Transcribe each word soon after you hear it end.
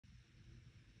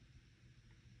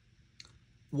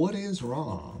what is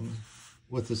wrong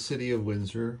with the city of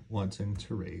Windsor wanting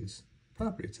to raise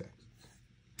property taxes?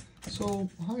 So,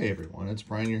 hi everyone, it's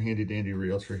Brian, your handy dandy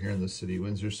realtor here in the city of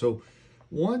Windsor. So,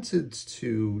 wanted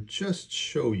to just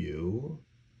show you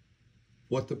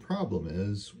what the problem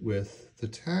is with the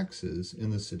taxes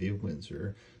in the city of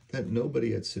Windsor that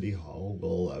nobody at City Hall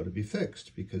will allow to be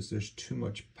fixed because there's too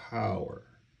much power.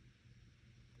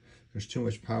 There's too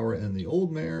much power in the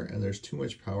old mayor and there's too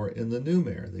much power in the new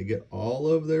mayor. They get all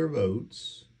of their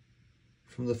votes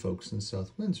from the folks in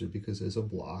South Windsor because as a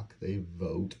block, they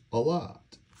vote a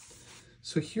lot.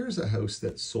 So here's a house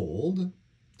that sold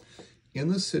in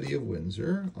the city of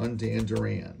Windsor on Dan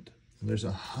Durand. And there's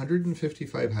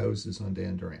 155 houses on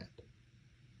Dan Durand.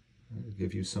 I'll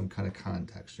give you some kind of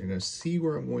context. You're going to see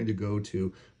where I'm going to go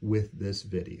to with this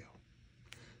video.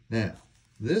 Now,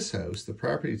 this house, the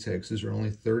property taxes are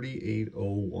only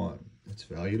 $3,801. It's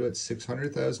valued at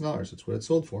 $600,000. That's what it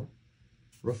sold for.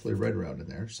 Roughly right around in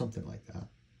there, something like that.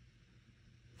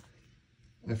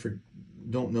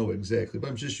 Don't know exactly, but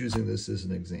I'm just using this as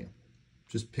an example.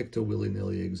 Just picked a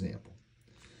willy-nilly example.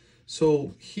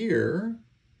 So here,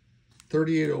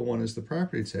 $3,801 is the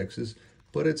property taxes,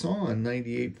 but it's on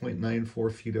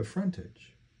 98.94 feet of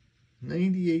frontage.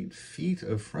 98 feet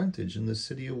of frontage in the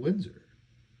city of Windsor.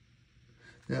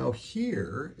 Now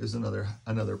here is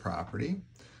another property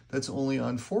that's only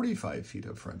on 45 feet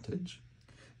of frontage,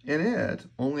 and it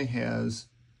only has,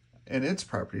 and its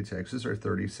property taxes are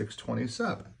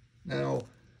 $3,627. Now,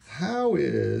 how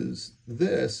is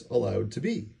this allowed to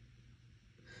be?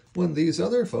 When these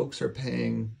other folks are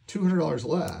paying $200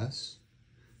 less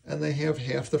and they have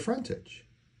half the frontage.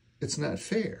 It's not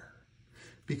fair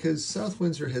because South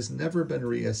Windsor has never been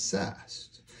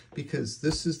reassessed because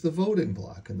this is the voting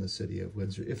block in the city of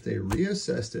Windsor. If they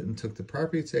reassessed it and took the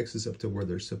property taxes up to where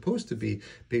they're supposed to be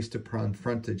based upon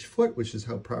frontage foot, which is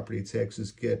how property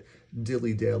taxes get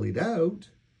dilly-dallied out,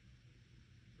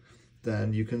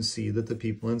 then you can see that the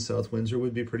people in South Windsor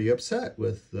would be pretty upset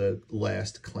with the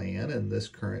last clan and this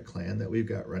current clan that we've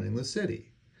got running the city.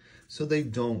 So they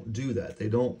don't do that. They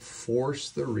don't force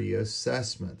the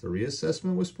reassessment. The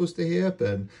reassessment was supposed to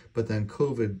happen, but then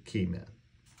COVID came in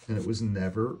and it was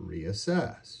never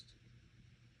reassessed.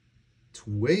 It's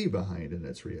way behind in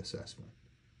its reassessment.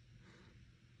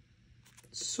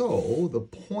 So the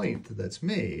point that's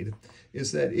made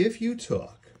is that if you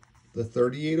took the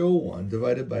 3,801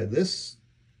 divided by this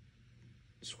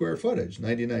square footage,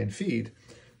 99 feet,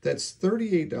 that's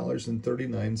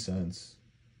 $38.39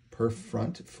 per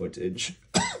front footage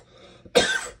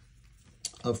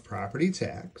of property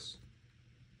tax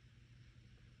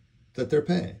that they're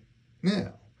paying.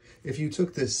 Now, if you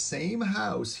took this same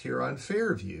house here on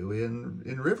Fairview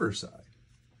in Riverside,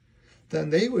 then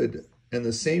they would, in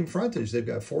the same frontage, they've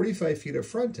got 45 feet of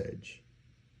frontage,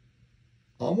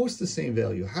 almost the same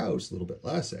value house, a little bit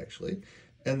less actually,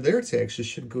 and their taxes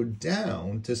should go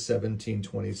down to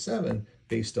 $1,727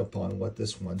 based upon what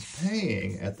this one's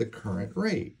paying at the current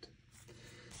rate.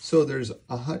 So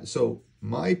so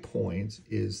my point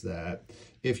is that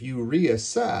if you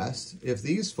reassess, if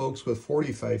these folks with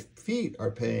 45 feet are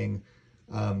paying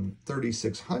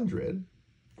 $3,600,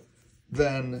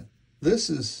 then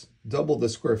this is double the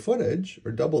square footage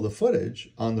or double the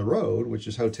footage on the road, which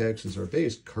is how taxes are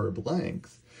based, curb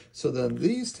length. So then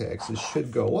these taxes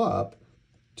should go up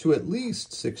to at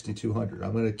least $6,200.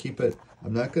 I'm going to keep it,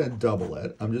 I'm not going to double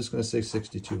it. I'm just going to say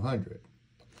 $6,200.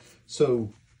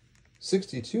 So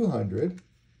 $6,200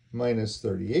 minus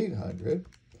 $3,800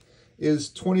 is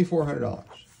 $2,400.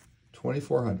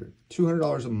 $2,400.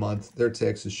 $200 a month, their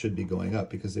taxes should be going up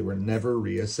because they were never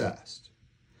reassessed.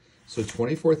 So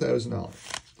 $24,000.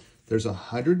 There's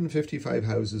 155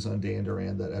 houses on Dan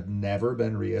Durand that have never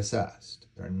been reassessed.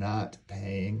 They're not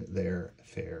paying their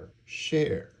fair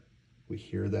share. We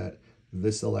hear that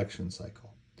this election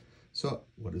cycle. So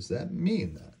what does that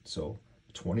mean then? So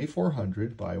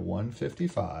 2,400 by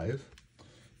 155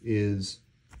 is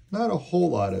not a whole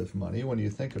lot of money when you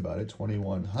think about it.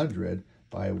 2,100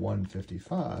 by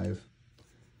 155,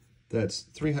 that's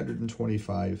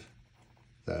 $325,000.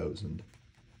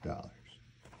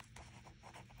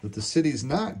 That the city's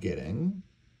not getting,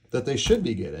 that they should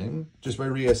be getting, just by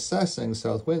reassessing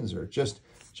South Windsor, just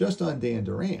on Dan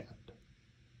Durand.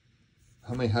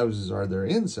 How many houses are there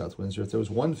in South Windsor? If there was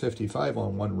 155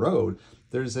 on one road,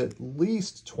 there's at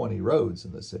least 20 roads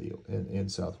in the city, in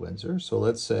South Windsor. So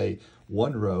let's say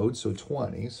one road, so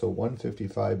 20, so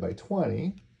 155 by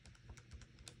 20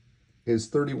 is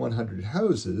 3,100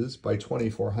 houses by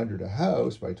 2,400 a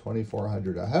house, by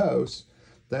 2,400 a house.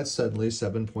 That's suddenly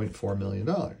 $7.4 million.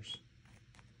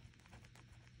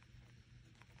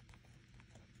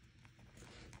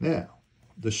 Now,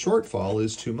 the shortfall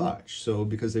is too much. So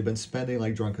because they've been spending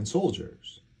like drunken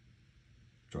soldiers,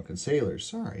 drunken sailors.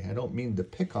 Sorry, I don't mean to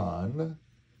pick on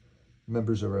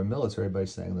members of our military by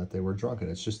saying that they were drunken.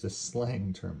 It's just a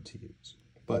slang term to use.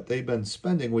 But they've been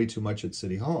spending way too much at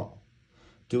City Hall,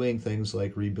 doing things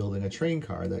like rebuilding a train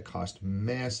car that cost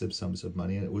massive sums of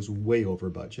money, and it was way over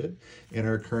budget. And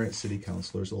our current city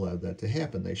councilors allowed that to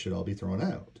happen. They should all be thrown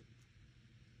out.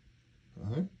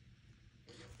 All right?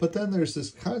 But then there's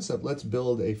this concept, let's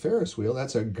build a Ferris wheel.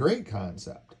 That's a great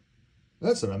concept.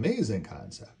 That's an amazing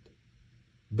concept.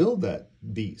 Build that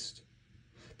beast.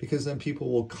 Because then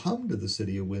people will come to the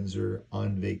city of Windsor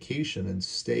on vacation and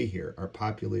stay here. Our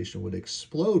population would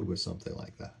explode with something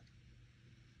like that.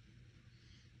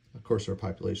 Of course, our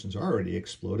population's already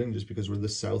exploding just because we're the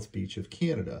South Beach of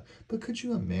Canada. But could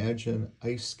you imagine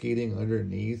ice skating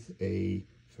underneath a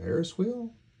Ferris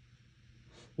wheel?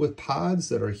 With pods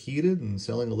that are heated and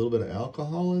selling a little bit of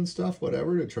alcohol and stuff,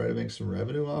 whatever, to try to make some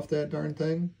revenue off that darn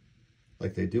thing,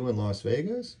 like they do in Las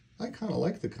Vegas? I kind of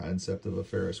like the concept of a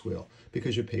Ferris wheel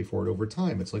because you pay for it over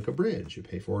time. It's like a bridge. You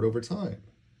pay for it over time.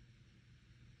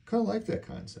 Kind of like that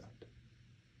concept.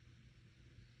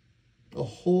 A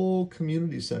whole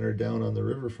community center down on the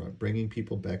riverfront, bringing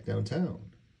people back downtown.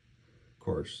 Of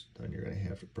course, then you're going to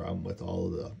have a problem with all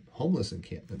of the homeless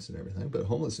encampments and everything, but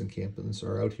homeless encampments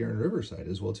are out here in Riverside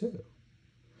as well, too.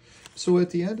 So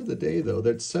at the end of the day, though,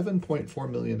 that's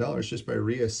 $7.4 million just by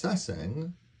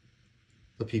reassessing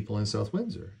the people in South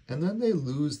Windsor. And then they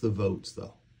lose the votes,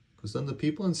 though, because then the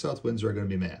people in South Windsor are going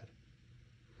to be mad.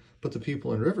 But the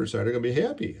people in Riverside are going to be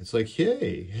happy. It's like,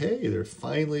 hey, they're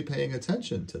finally paying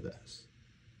attention to this.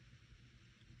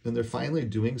 And they're finally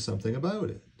doing something about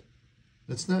it.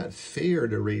 It's not fair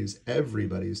to raise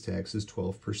everybody's taxes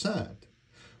 12%.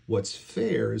 What's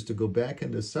fair is to go back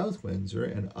into South Windsor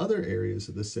and other areas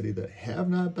of the city that have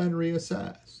not been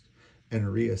reassessed and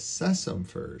reassess them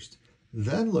first.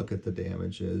 Then look at the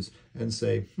damages and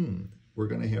say, we're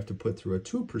going to have to put through a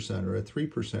 2% or a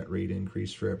 3% rate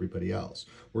increase for everybody else.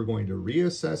 We're going to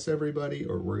reassess everybody,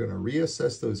 or we're going to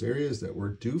reassess those areas that were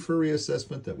due for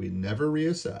reassessment that we never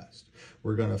reassessed.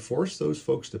 We're going to force those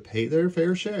folks to pay their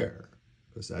fair share,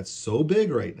 because that's so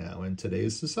big right now in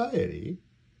today's society.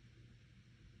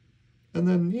 And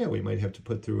then, yeah, we might have to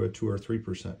put through a 2 or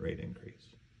 3% rate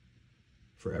increase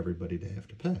for everybody to have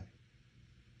to pay.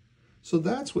 So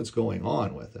that's what's going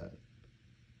on with it.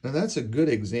 And that's a good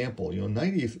example,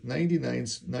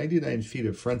 99 feet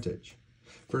of frontage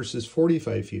versus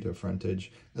 45 feet of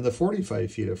frontage. And the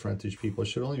 45 feet of frontage people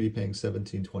should only be paying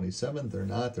 $17.27. They're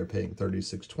not. They're paying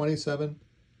 $36.27.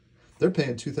 They're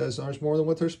paying $2,000 more than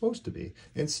what they're supposed to be.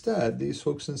 Instead, these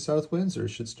folks in South Windsor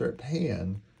should start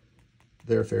paying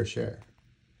their fair share.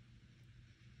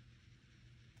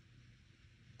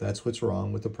 That's what's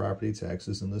wrong with the property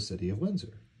taxes in the city of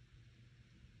Windsor.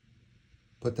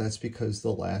 But that's because the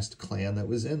last clan that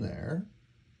was in there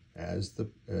as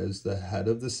the head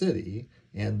of the city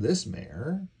and this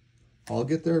mayor all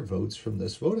get their votes from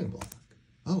this voting block.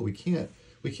 Oh, we can't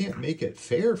make it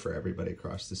fair for everybody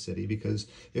across the city, because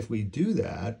if we do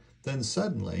that, then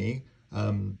suddenly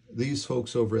these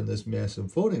folks over in this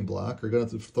massive voting block are going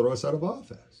to throw us out of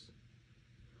office.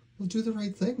 Well, do the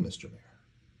right thing, Mr. Mayor.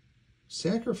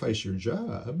 Sacrifice your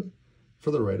job for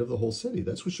the right of the whole city.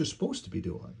 That's what you're supposed to be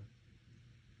doing.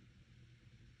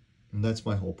 And that's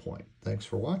my whole point. Thanks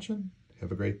for watching.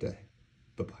 Have a great day.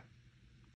 Bye-bye.